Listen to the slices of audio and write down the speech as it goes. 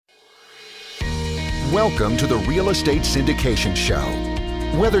Welcome to the Real Estate Syndication Show.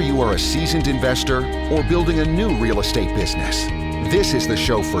 Whether you are a seasoned investor or building a new real estate business, this is the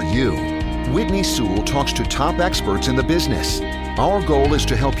show for you. Whitney Sewell talks to top experts in the business. Our goal is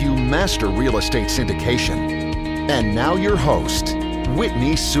to help you master real estate syndication. And now your host,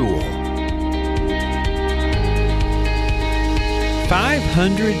 Whitney Sewell.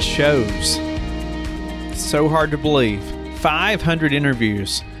 500 shows. So hard to believe. 500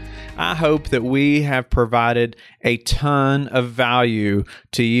 interviews. I hope that we have provided a ton of value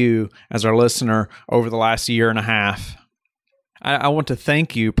to you as our listener over the last year and a half. I want to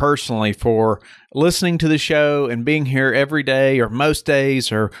thank you personally for listening to the show and being here every day or most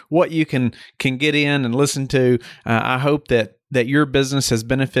days or what you can get in and listen to. I hope that your business has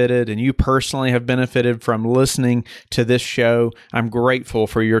benefited and you personally have benefited from listening to this show. I'm grateful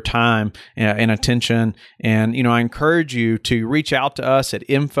for your time and attention. And, I encourage you to reach out to us at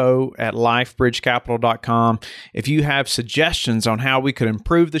info@lifebridgecapital.com. If you have suggestions on how we could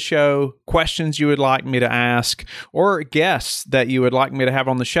improve the show, questions you would like me to ask, or guests that you would like me to have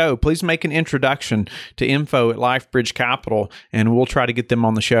on the show, please make an introduction to info@lifebridgecapital and we'll try to get them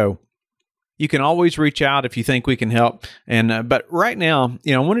on the show. You can always reach out if you think we can help. And but right now,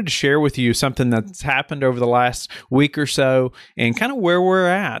 I wanted to share with you something that's happened over the last week or so and kind of where we're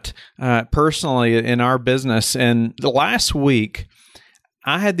at personally in our business. And the last week,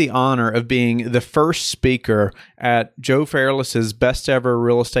 I had the honor of being the first speaker at Joe Fairless's best ever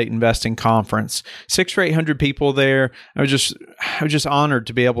real estate investing conference. 600 or 800 people there. I was just honored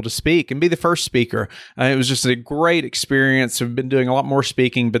to be able to speak and be the first speaker. It was just a great experience. I've been doing a lot more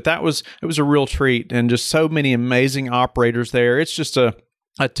speaking, but it was a real treat and just so many amazing operators there. It's just a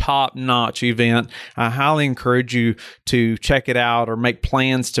top-notch event. I highly encourage you to check it out or make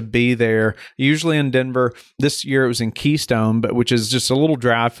plans to be there. Usually in Denver. This year it was in Keystone, which is just a little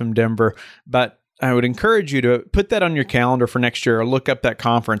drive from Denver. But I would encourage you to put that on your calendar for next year or look up that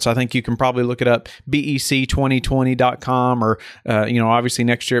conference. I think you can probably look it up, bec2020.com or, obviously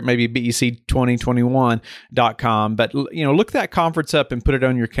next year it may be bec2021.com. But, look that conference up and put it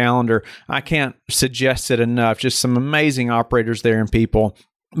on your calendar. I can't suggest it enough. Just some amazing operators there and people.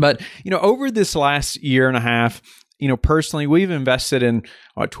 But, over this last year and a half, personally, we've invested in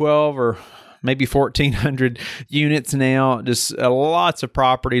 12 or maybe 1,400 units now, just lots of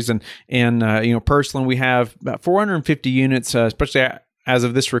properties. And personally, we have about 450 units, especially as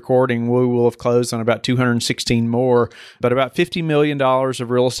of this recording, we will have closed on about 216 more, but about $50 million of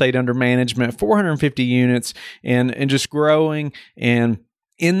real estate under management, 450 units, and just growing. And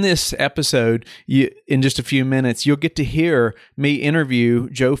in this episode, in just a few minutes, you'll get to hear me interview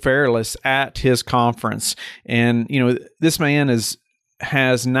Joe Fairless at his conference. And, this man has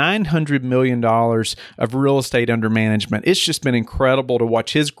 $900 million of real estate under management. It's just been incredible to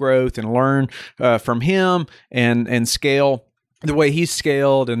watch his growth and learn from him and scale the way he's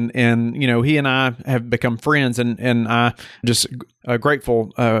scaled. And he and I have become friends, and I just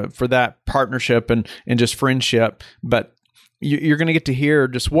grateful for that partnership and just friendship. But you're going to get to hear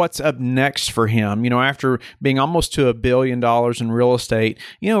just what's up next for him. After being almost to $1 billion in real estate,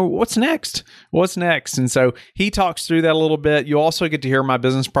 what's next? What's next? And so he talks through that a little bit. You also get to hear my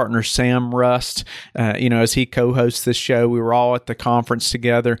business partner, Sam Rust, as he co-hosts this show. We were all at the conference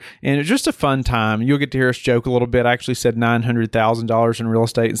together, and it was just a fun time. You'll get to hear us joke a little bit. I actually said $900,000 in real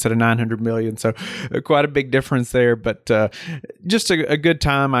estate instead of $900 million. So quite a big difference there, but just a good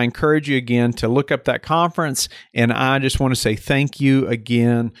time. I encourage you again to look up that conference, and I just want to say thank you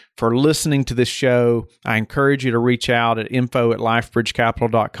again for listening to this show. I encourage you to reach out at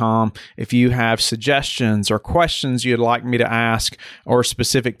info@lifebridgecapital.com if you have suggestions or questions you'd like me to ask or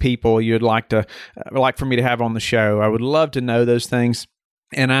specific people you'd like for me to have on the show. I would love to know those things.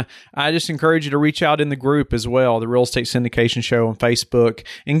 And I just encourage you to reach out in the group as well, the Real Estate Syndication Show on Facebook,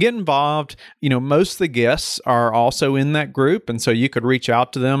 and get involved. Most of the guests are also in that group, and so you could reach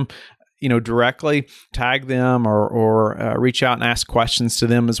out to them directly, tag them or reach out and ask questions to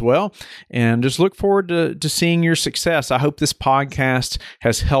them as well. And just look forward to seeing your success. I hope this podcast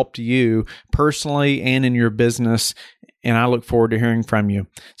has helped you personally and in your business. And I look forward to hearing from you.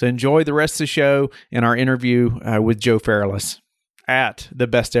 So enjoy the rest of the show and our interview with Joe Fairless at the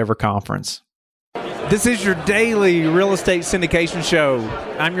Best Ever Conference. This is your daily real estate syndication show.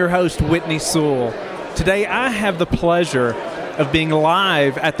 I'm your host, Whitney Sewell. Today, I have the pleasure of being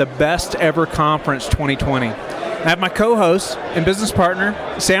live at the Best Ever Conference 2020. I have my co-host and business partner,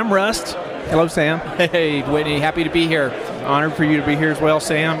 Sam Rust. Hello, Sam. Hey, Whitney. Happy to be here. Honored for you to be here as well,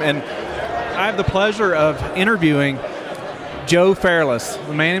 Sam. And I have the pleasure of interviewing Joe Fairless,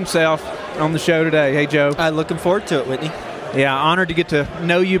 the man himself, on the show today. Hey, Joe. Looking forward to it, Whitney. Yeah, honored to get to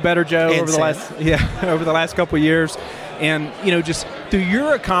know you better, Joe, And over the Sam. over the last couple of years. And, just through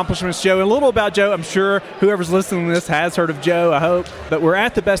your accomplishments, Joe, and a little about Joe, I'm sure whoever's listening to this has heard of Joe, I hope. But we're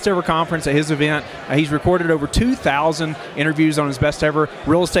at the Best Ever Conference at his event. He's recorded over 2,000 interviews on his Best Ever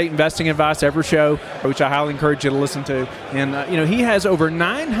Real Estate Investing Advice Ever show, which I highly encourage you to listen to. And, he has over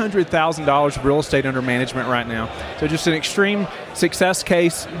 $900,000 of real estate under management right now. So just an extreme success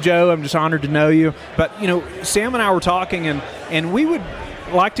case, Joe. I'm just honored to know you. But, Sam and I were talking, and we would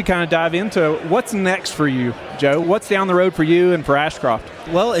like to kind of dive into what's next for you, Joe. What's down the road for you and for Ashcroft?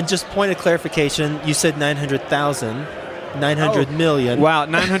 Well, and just point of clarification, you said 900,000, 900 million. Wow,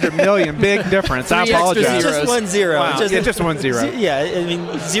 900 million, big difference. I Three extra apologize. zeros. Just one zero. Wow, just 1 0. Yeah, I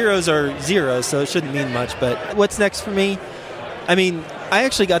mean, zeros are zeros, so it shouldn't mean much. But what's next for me? I mean, I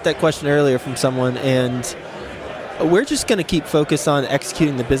actually got that question earlier from someone, and we're just going to keep focused on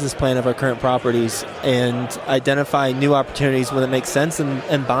executing the business plan of our current properties and identify new opportunities when it makes sense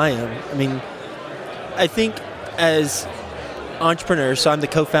and buy them. I mean, I think as entrepreneurs, so I'm the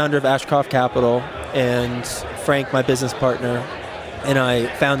co-founder of Ashcroft Capital, and Frank, my business partner, and I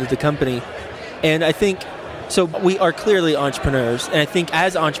founded the company. And I think, so we are clearly entrepreneurs, and I think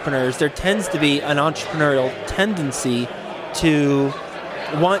as entrepreneurs, there tends to be an entrepreneurial tendency to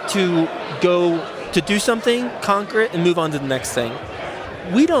want to go to do something, conquer it, and move on to the next thing.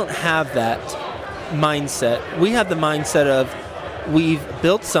 We don't have that mindset. We have the mindset of we've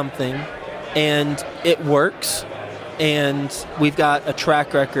built something and it works and we've got a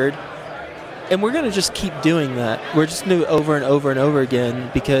track record and we're going to just keep doing that. We're just going to do it over and over and over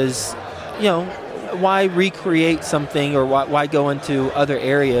again because, why recreate something or why go into other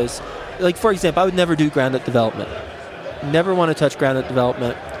areas? Like, for example, I would never do ground-up development. Never want to touch ground-up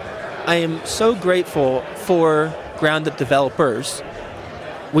development. I am so grateful for ground-up developers.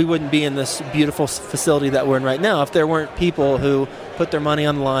 We wouldn't be in this beautiful facility that we're in right now if there weren't people who put their money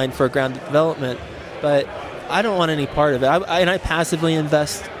on the line for ground-up development. But I don't want any part of it. I passively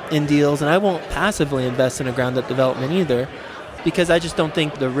invest in deals, and I won't passively invest in a ground-up development either because I just don't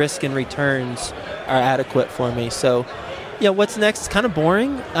think the risk and returns are adequate for me. So, what's next is kind of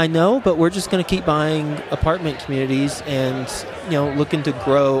boring, I know, but we're just going to keep buying apartment communities and, looking to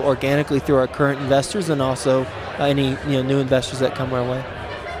grow organically through our current investors and also any, new investors that come our way.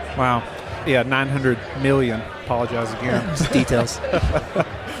 Wow. Yeah, 900 million. Apologize again. Just details.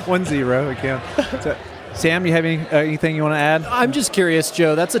 1 0 again. So, Sam, you have anything you want to add? I'm just curious,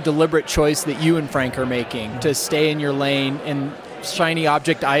 Joe, that's a deliberate choice that you and Frank are making to stay in your lane and shiny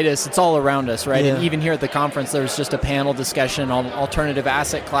object-itis, it's all around us, right? Yeah. And even here at the conference, there's just a panel discussion on alternative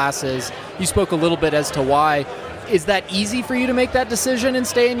asset classes. You spoke a little bit as to why. Is that easy for you to make that decision and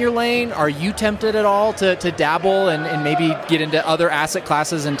stay in your lane? Are you tempted at all to dabble and maybe get into other asset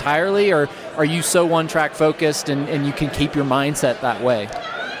classes entirely? Or are you so one-track focused and you can keep your mindset that way?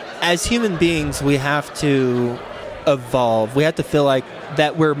 As human beings, we have to evolve. We have to feel like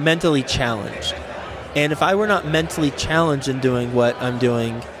that we're mentally challenged. And if I were not mentally challenged in doing what I'm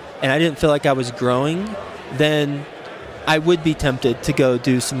doing and I didn't feel like I was growing, then I would be tempted to go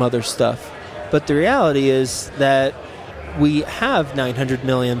do some other stuff. But the reality is that we have 900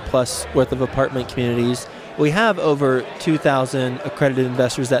 million plus worth of apartment communities. We have over 2,000 accredited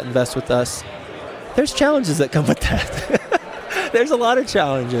investors that invest with us. There's challenges that come with that. There's a lot of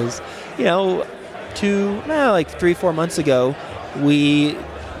challenges. 3-4 months ago, we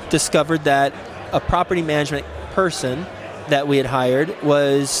discovered that a property management person that we had hired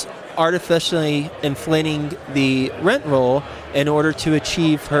was artificially inflating the rent roll in order to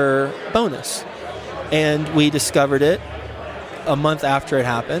achieve her bonus. And we discovered it a month after it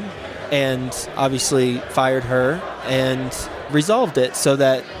happened and obviously fired her and resolved it so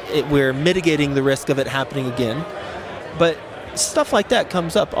that we're mitigating the risk of it happening again. But stuff like that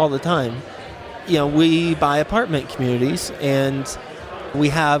comes up all the time. We buy apartment communities and we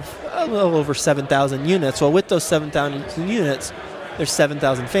have a little over 7,000 units. Well, with those 7,000 units, there's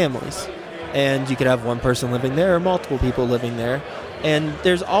 7,000 families. And you could have one person living there or multiple people living there. And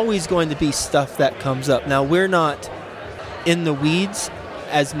there's always going to be stuff that comes up. Now, we're not in the weeds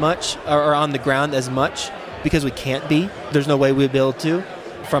as much or on the ground as much because we can't be. There's no way we'd be able to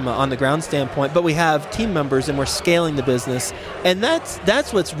from an on-the-ground standpoint. But we have team members and we're scaling the business. And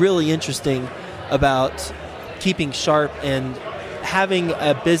that's what's really interesting about keeping sharp and having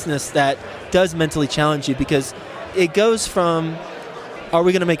a business that does mentally challenge you, because it goes from, are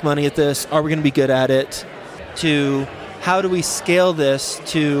we going to make money at this? Are we going to be good at it? To how do we scale this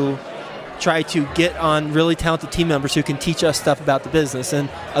to try to get on really talented team members who can teach us stuff about the business. And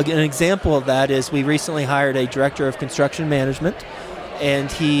an example of that is we recently hired a director of construction management,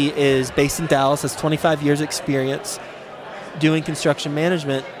 and he is based in Dallas, has 25 years experience. doing construction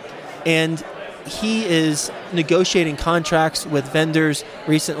management, and he is negotiating contracts with vendors.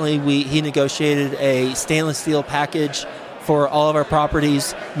 Recently, he negotiated a stainless steel package for all of our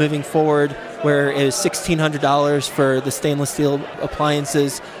properties moving forward, where it was $1,600 for the stainless steel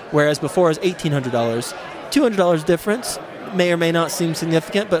appliances, whereas before it was $1,800. $200 difference may or may not seem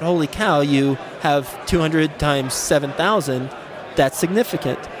significant, but holy cow, you have 200 times 7,000, that's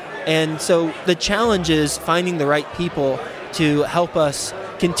significant. And so the challenge is finding the right people to help us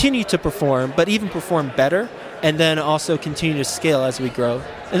continue to perform, but even perform better, and then also continue to scale as we grow.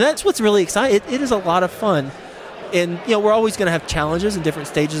 And that's what's really exciting. It is a lot of fun. And we're always going to have challenges in different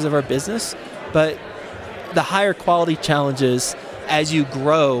stages of our business, but the higher quality challenges as you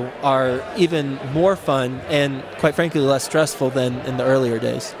grow are even more fun and, quite frankly, less stressful than in the earlier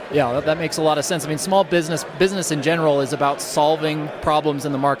days. Yeah, that makes a lot of sense. I mean, small business in general is about solving problems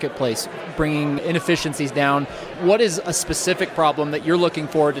in the marketplace, bringing inefficiencies down. What is a specific problem that you're looking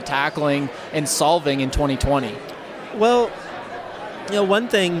forward to tackling and solving in 2020? Well, one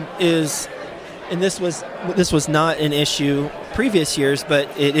thing is, and this was not an issue previous years, but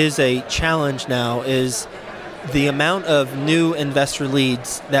it is a challenge now, is the amount of new investor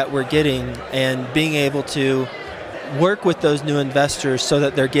leads that we're getting and being able to work with those new investors so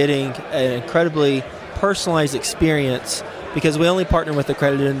that they're getting an incredibly personalized experience, because we only partner with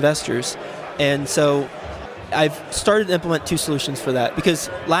accredited investors. And so I've started to implement 2 solutions for that, because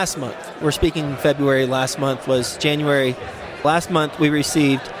last month, we're speaking February, last month was January. Last month we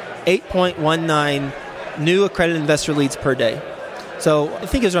received 8.19 new accredited investor leads per day. So I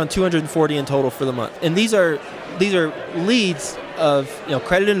think it's around 240 in total for the month. And these are leads of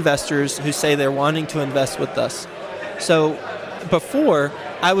accredited investors who say they're wanting to invest with us. So before,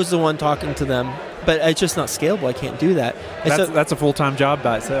 I was the one talking to them, but it's just not scalable. I can't do that. That's a full-time job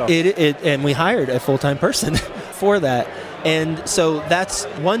by itself. And we hired a full-time person for that. And so that's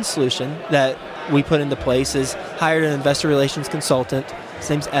one solution that we put into place, is hired an investor relations consultant. His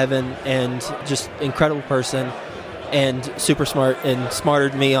name's Evan, and just incredible person and super smart, and smarter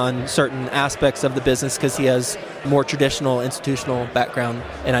than me on certain aspects of the business because he has more traditional institutional background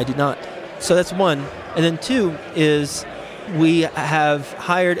and I do not. So that's one. And then 2 is we have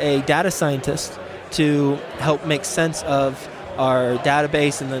hired a data scientist to help make sense of our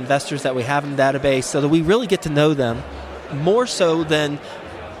database and the investors that we have in the database, so that we really get to know them more so than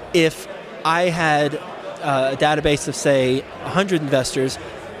if I had a database of, say, 100 investors.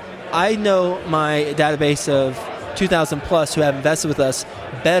 I know my database of 2,000 plus who have invested with us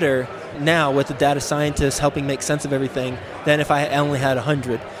better now with the data scientists helping make sense of everything than if I only had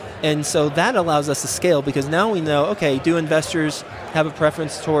 100. And so that allows us to scale, because now we know, okay, do investors have a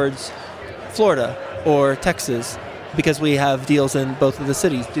preference towards Florida or Texas, because we have deals in both of the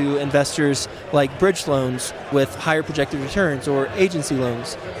cities? Do investors like bridge loans with higher projected returns, or agency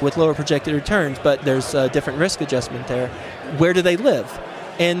loans with lower projected returns, but there's a different risk adjustment there? Where do they live?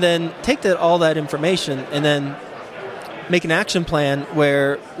 And then take all that information and then make an action plan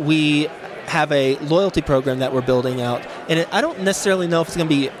where we have a loyalty program that we're building out. And I don't necessarily know if it's going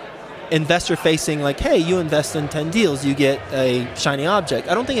to be investor facing, like, hey, you invest in 10 deals, you get a shiny object.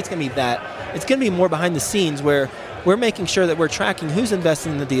 I don't think it's going to be that. It's going to be more behind the scenes, where we're making sure that we're tracking who's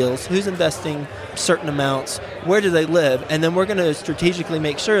investing in the deals, who's investing certain amounts, where do they live, and then we're going to strategically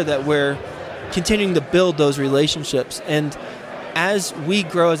make sure that we're continuing to build those relationships. And as we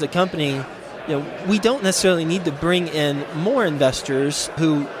grow as a company, we don't necessarily need to bring in more investors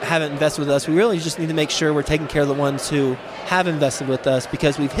who haven't invested with us. We really just need to make sure we're taking care of the ones who have invested with us,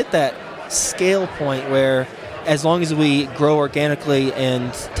 because we've hit that scale point where as long as we grow organically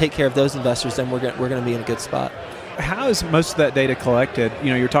and take care of those investors, then we're going to be in a good spot. How is most of that data collected?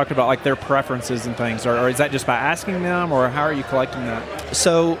 You're talking about like their preferences and things, or is that just by asking them, or how are you collecting that?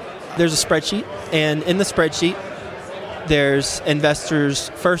 So there's a spreadsheet, and in the spreadsheet, there's investors'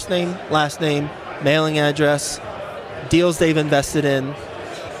 first name, last name, mailing address, deals they've invested in,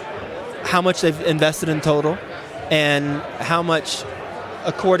 how much they've invested in total, and how much,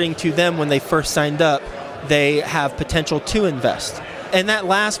 according to them when they first signed up, they have potential to invest. And that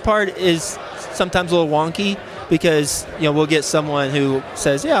last part is sometimes a little wonky, because we'll get someone who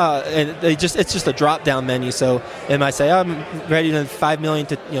says, yeah, and it's just a drop-down menu. So they might say, I'm ready to $5 million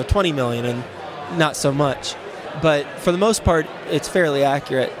to 20 million, and not so much. But for the most part, it's fairly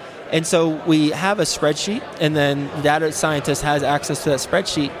accurate. And so we have a spreadsheet, and then the data scientist has access to that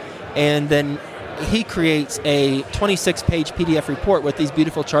spreadsheet, and then he creates a 26-page PDF report with these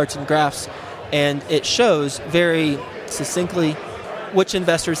beautiful charts and graphs, and it shows very succinctly which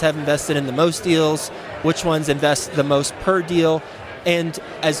investors have invested in the most deals, which ones invest the most per deal. And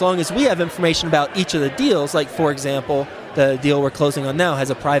as long as we have information about each of the deals, like, for example, the deal we're closing on now has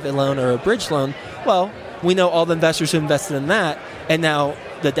a private loan or a bridge loan. Well, we know all the investors who invested in that, and now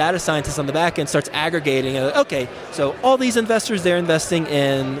the data scientist on the back end starts aggregating. Okay, so all these investors, they're investing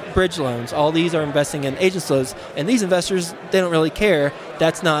in bridge loans. All these are investing in agents loans. And these investors, they don't really care.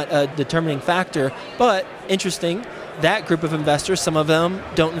 That's not a determining factor. But interesting, that group of investors, some of them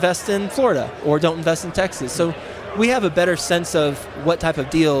don't invest in Florida or don't invest in Texas. So we have a better sense of what type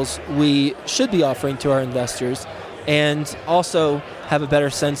of deals we should be offering to our investors, and also have a better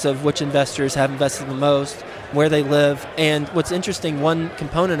sense of which investors have invested the most, where they live. And what's interesting, one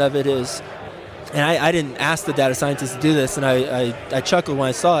component of it is, and I didn't ask the data scientist to do this, and I chuckled when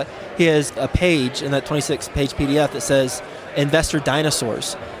I saw it. He has a page in that 26-page PDF that says investor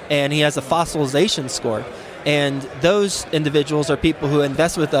dinosaurs, and he has a fossilization score. And those individuals are people who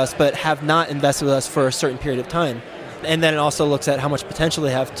invest with us but have not invested with us for a certain period of time. And then it also looks at how much potential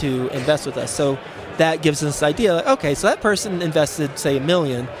they have to invest with us. So that gives us this idea, like, okay, so that person invested, say, $1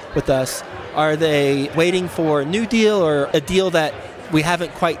 million with us. Are they waiting for a new deal or a deal that we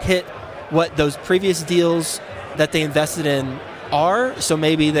haven't quite hit what those previous deals that they invested in are? So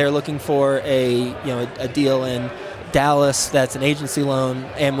maybe they're looking for a deal in Dallas that's an agency loan,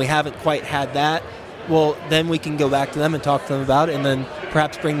 and we haven't quite had that. Well, then we can go back to them and talk to them about it, and then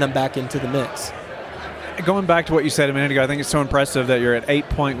perhaps bring them back into the mix. Going back to what you said a minute ago, I think it's so impressive that you're at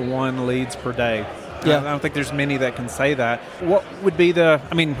 8.1 leads per day. Yeah. I don't think there's many that can say that. What would be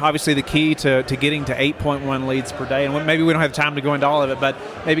obviously the key to getting to 8.1 leads per day? And maybe we don't have time to go into all of it, but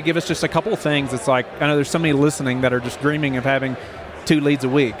maybe give us just a couple of things. It's like, I know there's so many listening that are just dreaming of having 2 leads a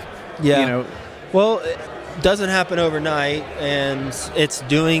week. Yeah. Well, it doesn't happen overnight, and it's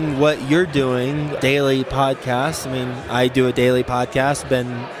doing what you're doing, daily podcasts. I mean, I do a daily podcast,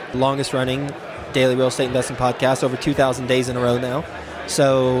 been the longest running daily real estate investing podcast, over 2,000 days in a row now.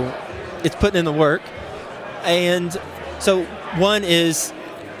 So it's putting in the work. And so one is,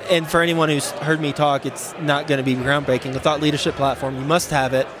 and for anyone who's heard me talk, it's not going to be groundbreaking. The thought leadership platform, you must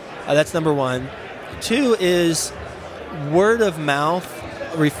have it. That's number one. 2 is word of mouth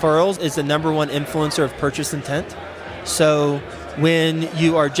referrals is the number one influencer of purchase intent. So when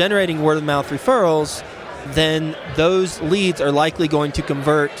you are generating word of mouth referrals, then those leads are likely going to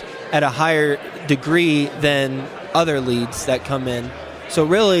convert at a higher degree than other leads that come in. So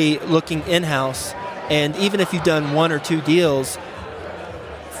really looking in-house, and even if you've done 1 or 2 deals,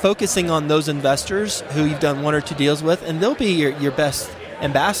 focusing on those investors who you've done 1 or 2 deals with, and they'll be your best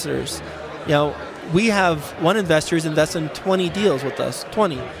ambassadors. We have one investor who's invested in 20 deals with us,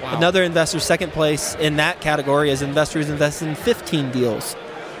 20. Wow. Another investor, second place in that category, is investor who's invested in 15 deals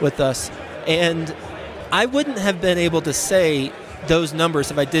with us. And I wouldn't have been able to say those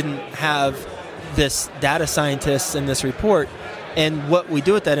numbers if I didn't have this data scientist in this report. And what we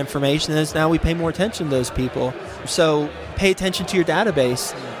do with that information is now we pay more attention to those people. So pay attention to your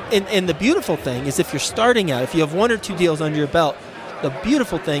database. And the beautiful thing is, if you're starting out, if you have 1 or 2 deals under your belt, the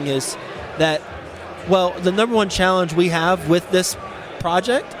beautiful thing is that, well, the number one challenge we have with this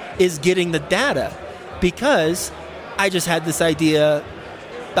project is getting the data, because I just had this idea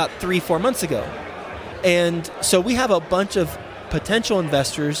about 3-4 months ago. And so we have a bunch of potential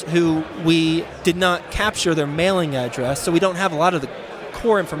investors who we did not capture their mailing address, so we don't have a lot of the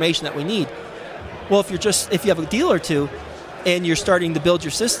core information that we need. Well, if you have a deal or 2 and you're starting to build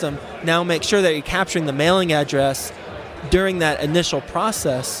your system, now make sure that you're capturing the mailing address during that initial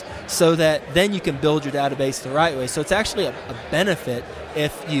process, so that then you can build your database the right way. So it's actually a benefit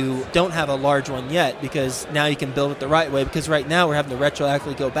if you don't have a large one yet, because now you can build it the right way. Because right now we're having to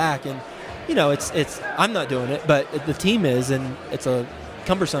retroactively go back, and it's I'm not doing it, but the team is, and it's a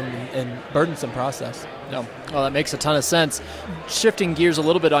cumbersome and burdensome process. No. Well, that makes a ton of sense. Shifting gears a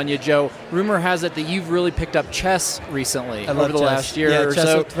little bit on you, Joe, rumor has it that you've really picked up chess recently over the last year or Chess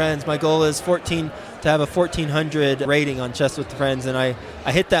so. with Friends. My goal is to have a 1,400 rating on Chess with Friends, and I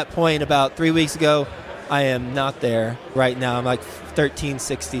hit that point about 3 weeks ago. I am not there right now. I'm like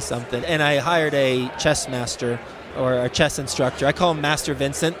 1360 something, and I hired a chess master or a chess instructor. I call him Master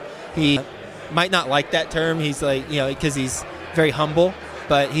Vincent. He might not like that term. He's like, because he's very humble,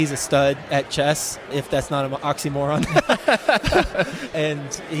 but he's a stud at chess, if that's not an oxymoron.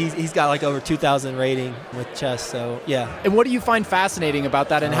 And he's got like over 2,000 rating with chess, so yeah. And what do you find fascinating about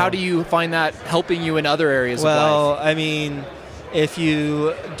that, and how do you find that helping you in other areas of life? Well, I mean, if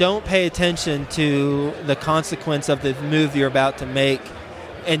you don't pay attention to the consequence of the move you're about to make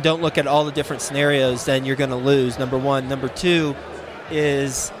and don't look at all the different scenarios, then you're going to lose, number one. Number 2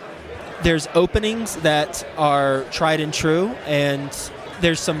 is there's openings that are tried and true, and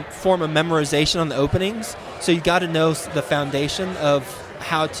there's some form of memorization on the openings. So you got to know the foundation of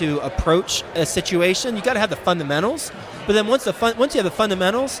how to approach a situation. You got to have the fundamentals. But then once you have the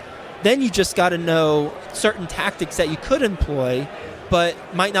fundamentals, then you just got to know certain tactics that you could employ, but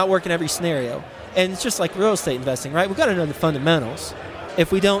might not work in every scenario. And it's just like real estate investing, right? We've got to know the fundamentals.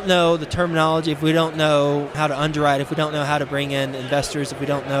 If we don't know the terminology, if we don't know how to underwrite, if we don't know how to bring in investors, if we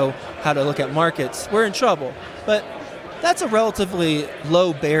don't know how to look at markets, we're in trouble. But that's a relatively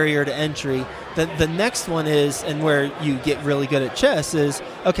low barrier to entry. The next one is, and where you get really good at chess, is,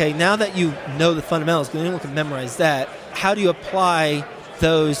 okay, now that you know the fundamentals, because anyone can memorize that, how do you apply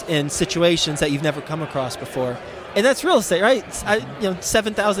those in situations that you've never come across before? And that's real estate, right?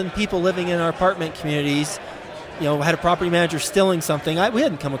 7,000 people living in our apartment communities, had a property manager stealing something. We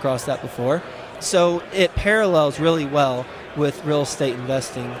hadn't come across that before. So it parallels really well with real estate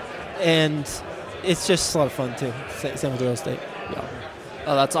investing. And it's just a lot of fun, too. Same with real estate. Yeah.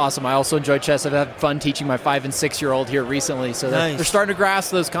 Oh, that's awesome. I also enjoy chess. I've had fun teaching my 5- and 6-year-old here recently. So nice. They're starting to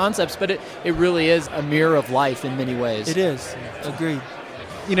grasp those concepts, but it really is a mirror of life in many ways. It is. Agreed.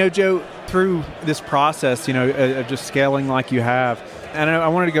 Joe, through this process, of just scaling like you have, and I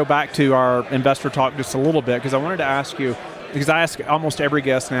wanted to go back to our investor talk just a little bit, because I wanted to ask you, because I ask almost every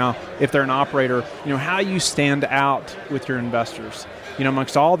guest now, if they're an operator, how you stand out with your investors.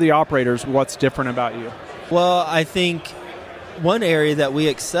 Amongst all the operators, what's different about you? Well, I think one area that we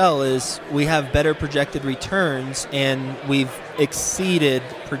excel is we have better projected returns, and we've exceeded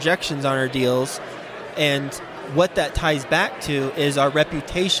projections on our deals. And what that ties back to is our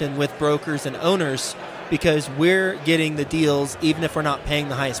reputation with brokers and owners, because we're getting the deals even if we're not paying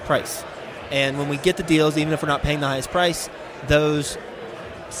the highest price. And when we get the deals, even if we're not paying the highest price, those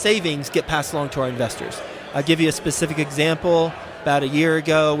savings get passed along to our investors. I'll give you a specific example. About a year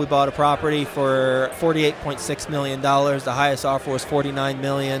ago, we bought a property for $48.6 million. The highest offer was $49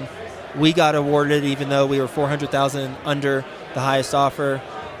 million. We got awarded, even though we were $400,000 under the highest offer,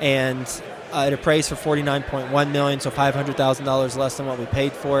 and it appraised for $49.1 million, so $500,000 less than what we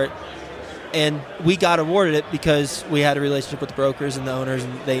paid for it. And we got awarded it because we had a relationship with the brokers and the owners,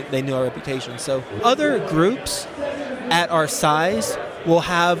 and they knew our reputation. So other groups at our size will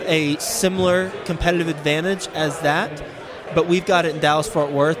have a similar competitive advantage as that, but we've got it in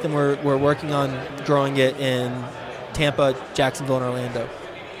Dallas-Fort Worth, and we're working on growing it in Tampa, Jacksonville, and Orlando.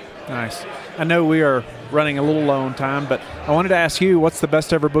 Nice. I know we are running a little low on time, but I wanted to ask you, what's the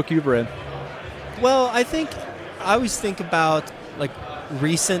best ever book you've read? Well, I always think about like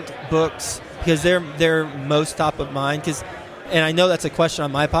recent books, because they're most top of mind. And I know that's a question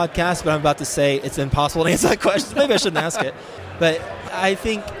on my podcast, but I'm about to say it's impossible to answer that question. Maybe I shouldn't ask it. But I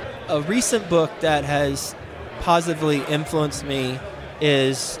think a recent book that has positively influenced me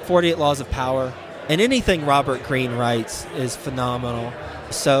is 48 Laws of Power. And anything Robert Greene writes is phenomenal.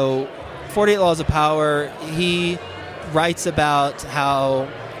 So 48 Laws of Power, he writes about how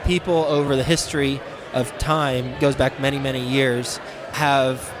people over the history of time, goes back many, many years,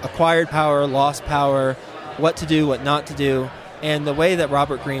 have acquired power, lost power, what to do, what not to do. And the way that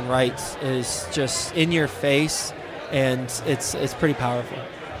Robert Greene writes is just in your face, and it's pretty powerful.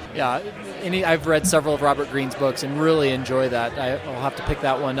 Yeah, I've read several of Robert Greene's books and really enjoy that. I'll have to pick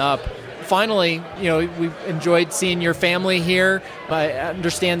that one up. Finally, we've enjoyed seeing your family here. I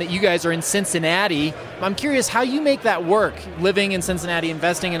understand that you guys are in Cincinnati. I'm curious how you make that work, living in Cincinnati,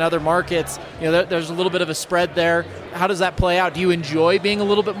 investing in other markets. There's a little bit of a spread there. How does that play out? Do you enjoy being a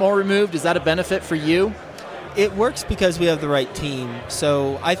little bit more removed? Is that a benefit for you? It works because we have the right team.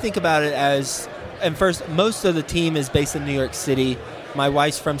 So I think about it as, and first, most of the team is based in New York City. My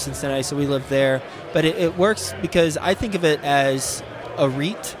wife's from Cincinnati, so we live there. But it works because I think of it as a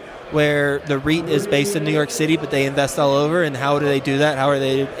REIT, where the REIT is based in New York City, but they invest all over. And how do they do that? How are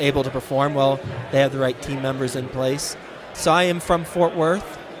they able to perform? Well, they have the right team members in place. So I am from Fort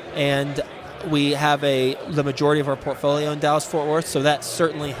Worth, and we have the majority of our portfolio in Dallas-Fort Worth, so that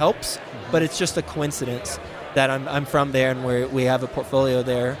certainly helps. But it's just a coincidence that I'm from there and we have a portfolio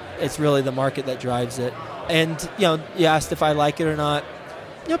there. It's really the market that drives it. And, you asked if I like it or not.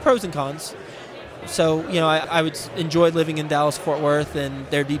 Pros and cons. So, I would enjoy living in Dallas-Fort Worth, and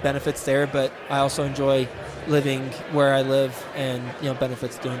there'd be benefits there, but I also enjoy living where I live and,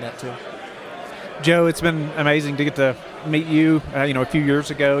 benefits doing that too. Joe, it's been amazing to get to meet you, a few years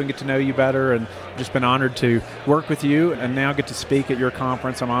ago and get to know you better, and just been honored to work with you and now get to speak at your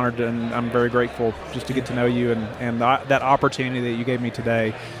conference. I'm honored and I'm very grateful just to get to know you and that opportunity that you gave me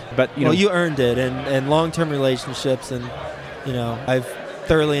today. But, you earned it, and long-term relationships, and, I've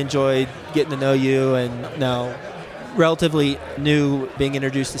thoroughly enjoyed getting to know you, and now relatively new being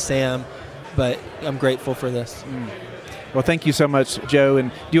introduced to Sam, but I'm grateful for this. Well, thank you so much, Joe.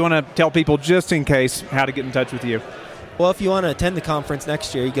 And do you want to tell people, just in case, how to get in touch with you? Well, if you want to attend the conference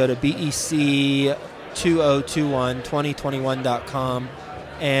next year, you go to bec20212021.com.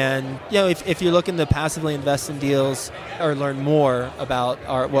 And if you're looking to passively invest in deals or learn more about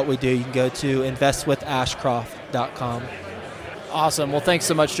what we do, you can go to investwithashcroft.com. Awesome. Well, thanks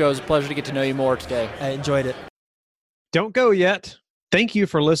so much, Joe. It was a pleasure to get to know you more today. I enjoyed it. Don't go yet. Thank you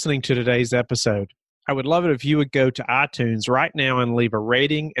for listening to today's episode. I would love it if you would go to iTunes right now and leave a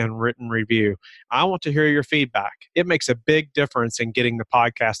rating and written review. I want to hear your feedback. It makes a big difference in getting the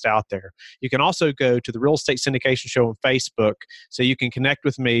podcast out there. You can also go to the Real Estate Syndication Show on Facebook so you can connect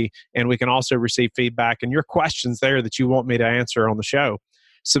with me, and we can also receive feedback and your questions there that you want me to answer on the show.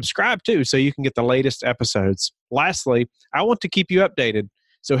 Subscribe too so you can get the latest episodes. Lastly, I want to keep you updated.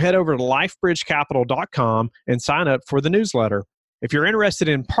 So head over to lifebridgecapital.com and sign up for the newsletter. If you're interested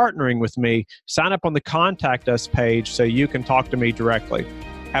in partnering with me, sign up on the Contact Us page so you can talk to me directly.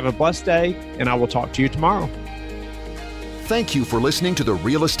 Have a blessed day, and I will talk to you tomorrow. Thank you for listening to the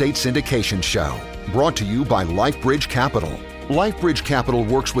Real Estate Syndication Show, brought to you by LifeBridge Capital. LifeBridge Capital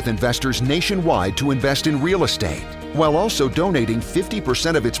works with investors nationwide to invest in real estate, while also donating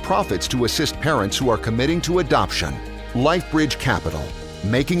 50% of its profits to assist parents who are committing to adoption. LifeBridge Capital,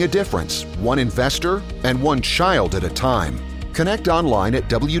 making a difference, one investor and one child at a time. Connect online at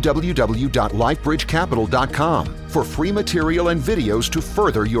www.lifebridgecapital.com for free material and videos to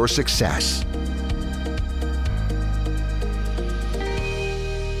further your success.